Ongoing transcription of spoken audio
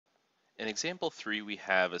In example 3, we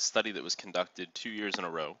have a study that was conducted 2 years in a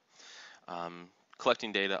row,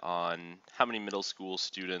 collecting data on how many middle school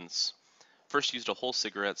students first used a whole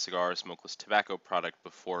cigarette, cigar, or smokeless tobacco product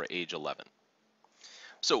before age 11.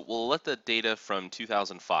 So we'll let the data from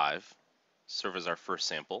 2005 serve as our first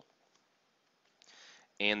sample,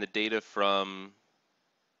 and the data from,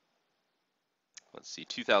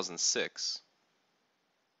 2006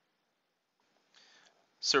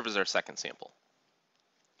 serve as our second sample.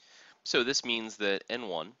 So this means that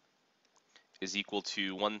N1 is equal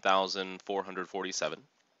to 1,447,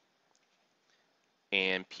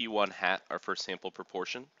 and P1 hat, our first sample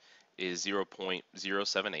proportion, is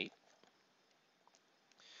 0.078.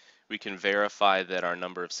 We can verify that our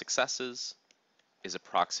number of successes is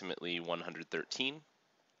approximately 113,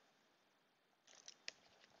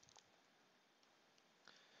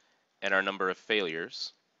 and our number of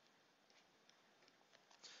failures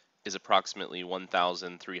is approximately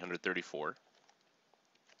 1,334.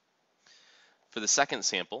 For the second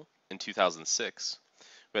sample, in 2006,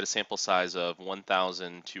 we had a sample size of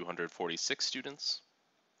 1,246 students,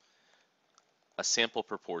 a sample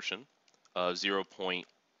proportion of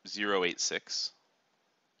 0.086.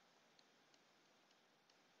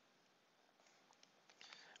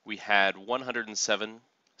 We had 107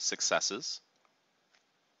 successes,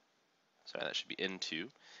 sorry, that should be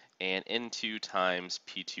N2, and N2 times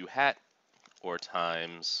P2 hat, or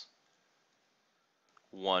times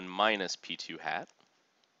 1 minus P2 hat,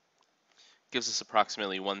 gives us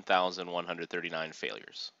approximately 1,139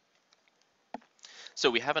 failures.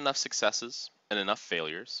 So we have enough successes and enough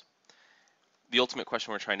failures. The ultimate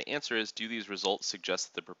question we're trying to answer is, do these results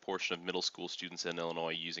suggest that the proportion of middle school students in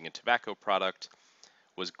Illinois using a tobacco product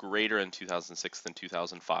was greater in 2006 than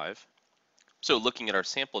 2005? So looking at our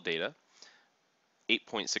sample data,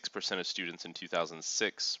 8.6% of students in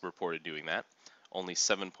 2006 reported doing that, only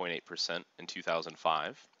 7.8% in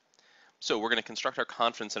 2005. So we're going to construct our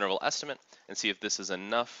confidence interval estimate and see if this is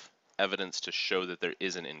enough evidence to show that there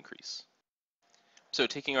is an increase. So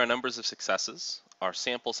taking our numbers of successes, our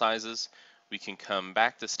sample sizes, we can come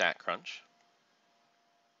back to StatCrunch.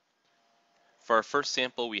 For our first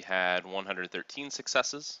sample, we had 113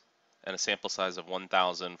 successes and a sample size of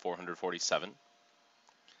 1,447.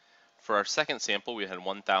 For our second sample, we had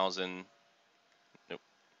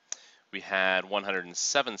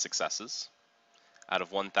 107 successes out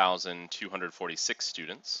of 1,246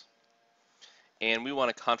 students, and we want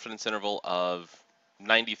a confidence interval of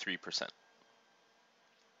 93%.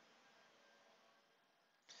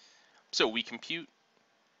 So we compute,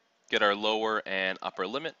 get our lower and upper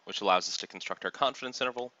limit, which allows us to construct our confidence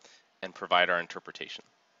interval and provide our interpretation.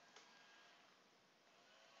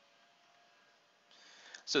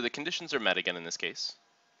 So the conditions are met again in this case.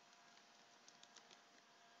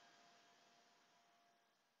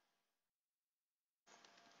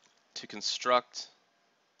 To construct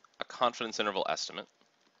a confidence interval estimate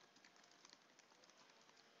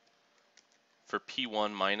for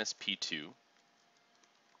P1 minus P2,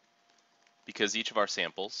 because each of our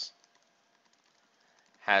samples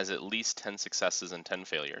has at least 10 successes and 10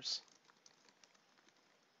 failures,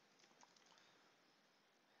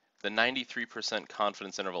 the 93%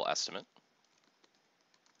 confidence interval estimate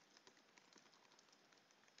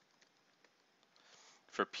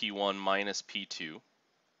for P1 minus P2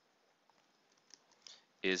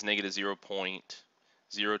 is negative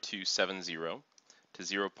 0.0270 to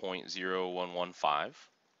 0.0115.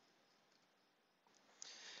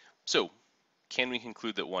 So, can we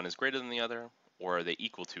conclude that one is greater than the other, or are they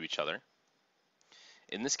equal to each other?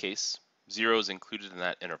 In this case, 0 is included in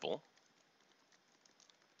that interval.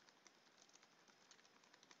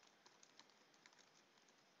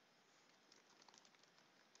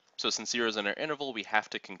 So since 0 is in our interval, we have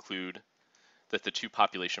to conclude that the two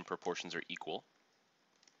population proportions are equal,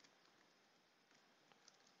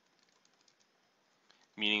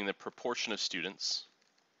 meaning the proportion of students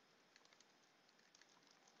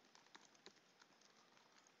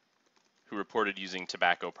who reported using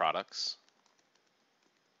tobacco products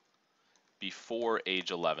before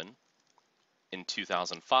age 11 in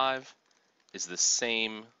 2005 is the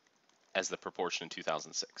same as the proportion in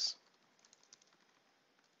 2006.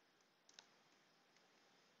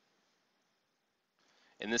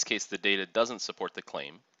 In this case, the data doesn't support the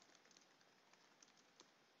claim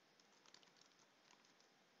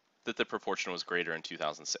that the proportion was greater in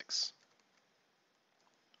 2006.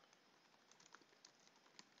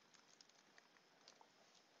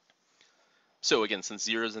 So again, since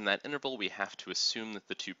 0 is in that interval, we have to assume that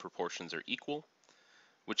the two proportions are equal,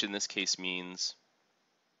 which in this case means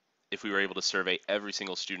if we were able to survey every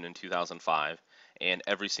single student in 2005 and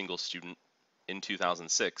every single student in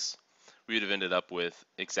 2006, we would have ended up with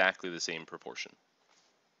exactly the same proportion.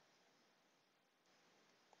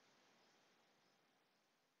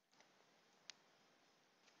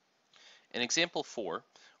 In example 4,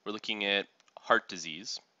 we're looking at heart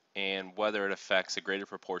disease and whether it affects a greater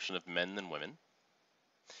proportion of men than women.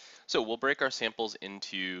 So we'll break our samples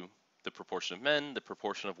into the proportion of men, the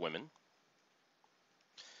proportion of women.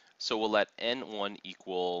 So we'll let N1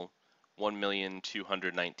 equal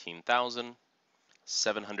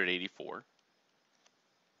 1,219,784.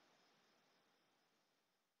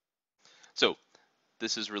 So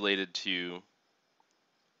this is related to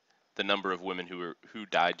the number of women who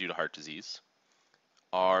died due to heart disease.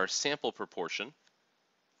 Our sample proportion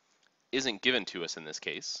isn't given to us in this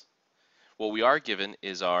case. What we are given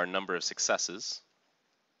is our number of successes.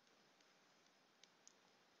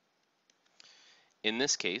 In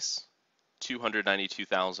this case,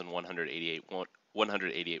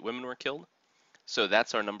 292,188 women were killed. So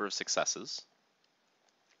that's our number of successes.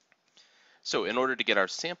 So in order to get our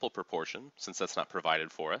sample proportion, since that's not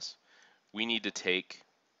provided for us, we need to take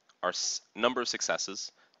our number of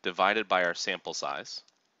successes divided by our sample size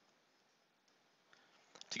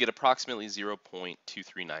to get approximately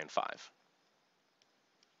 0.2395.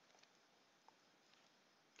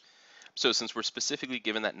 So since we're specifically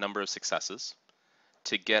given that number of successes,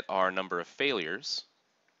 to get our number of failures,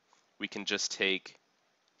 we can just take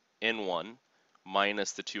N1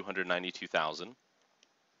 minus the 292,000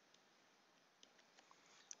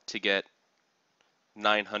 to get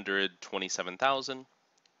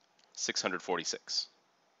 927,646.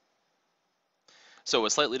 So a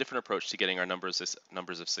slightly different approach to getting our numbers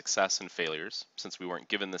of success and failures, since we weren't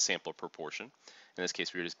given the sample proportion. In this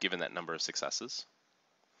case, we were just given that number of successes.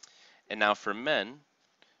 And now for men,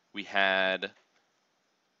 we had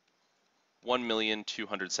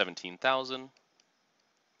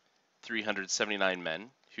 1,217,379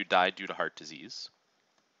 men who died due to heart disease.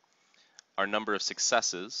 Our number of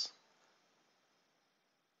successes,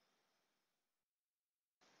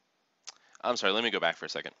 I'm sorry, let me go back for a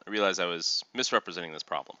second. I realized I was misrepresenting this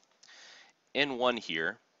problem. N1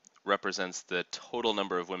 here represents the total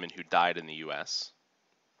number of women who died in the US.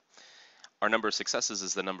 Our number of successes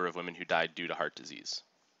is the number of women who died due to heart disease.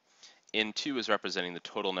 N2 is representing the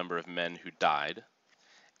total number of men who died,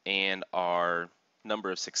 and our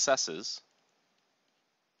number of successes,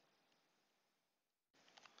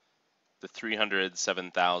 the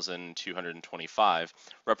 307,225,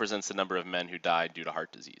 represents the number of men who died due to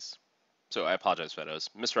heart disease. So I apologize for that. I was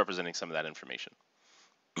misrepresenting some of that information.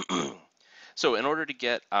 So in order to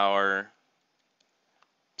get our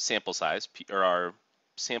sample size, or our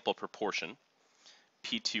sample proportion,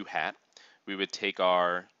 P2 hat, we would take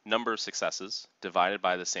our number of successes divided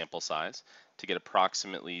by the sample size to get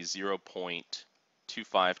approximately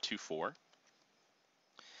 0.2524.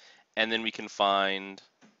 And then we can find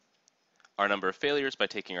our number of failures by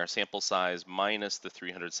taking our sample size minus the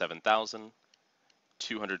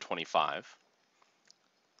 307,225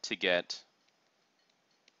 to get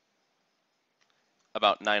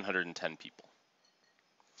about 910 people.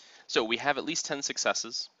 So we have at least 10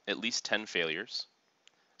 successes, at least 10 failures.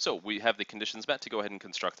 So we have the conditions met to go ahead and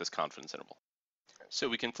construct this confidence interval. So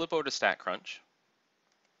we can flip over to StatCrunch,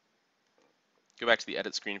 go back to the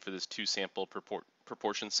edit screen for this two sample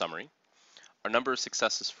proportion summary. Our number of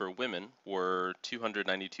successes for women were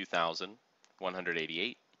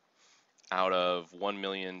 292,188 out of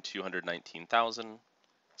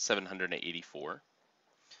 1,219,784.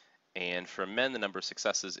 And for men, the number of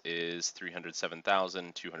successes is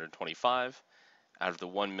 307,225 out of the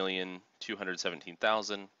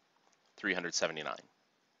 1,217,379.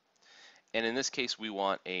 And in this case, we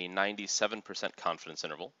want a 97% confidence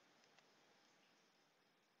interval.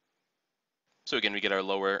 So again, we get our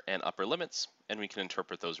lower and upper limits, and we can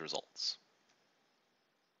interpret those results.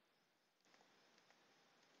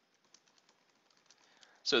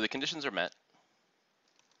 So the conditions are met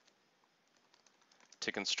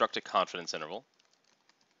to construct a confidence interval.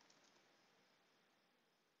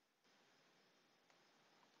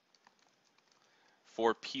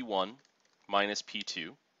 For P1 minus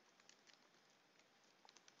P2,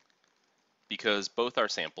 because both our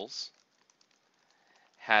samples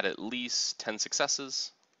had at least 10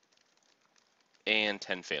 successes and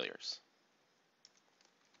 10 failures.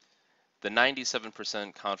 The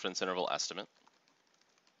 97% confidence interval estimate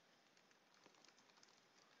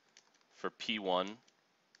for P1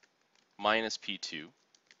 minus P2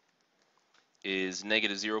 is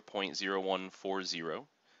negative 0.0140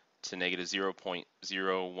 to negative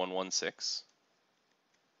 0.0116.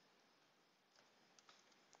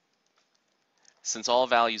 Since all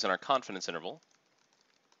values in our confidence interval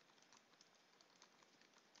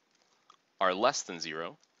are less than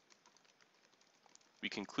 0, we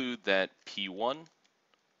conclude that P1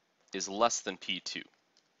 is less than P2.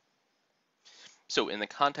 So in the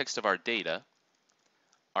context of our data,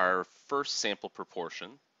 our first sample proportion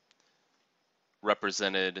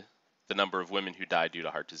represented the number of women who died due to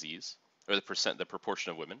heart disease, or the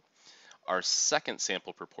proportion of women. Our second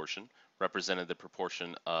sample proportion represented the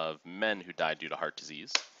proportion of men who died due to heart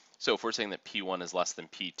disease. So if we're saying that P1 is less than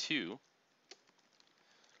P2,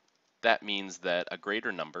 that means that a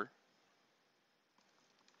greater number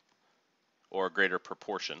or a greater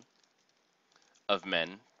proportion of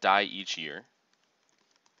men die each year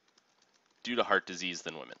due to heart disease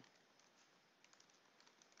than women.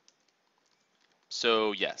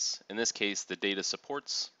 So yes, in this case, the data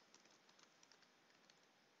supports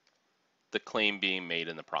the claim being made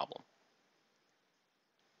in the problem.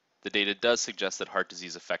 The data does suggest that heart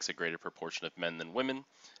disease affects a greater proportion of men than women,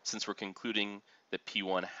 since we're concluding that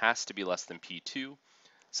P1 has to be less than P2,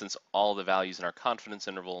 since all the values in our confidence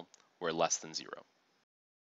interval were less than 0.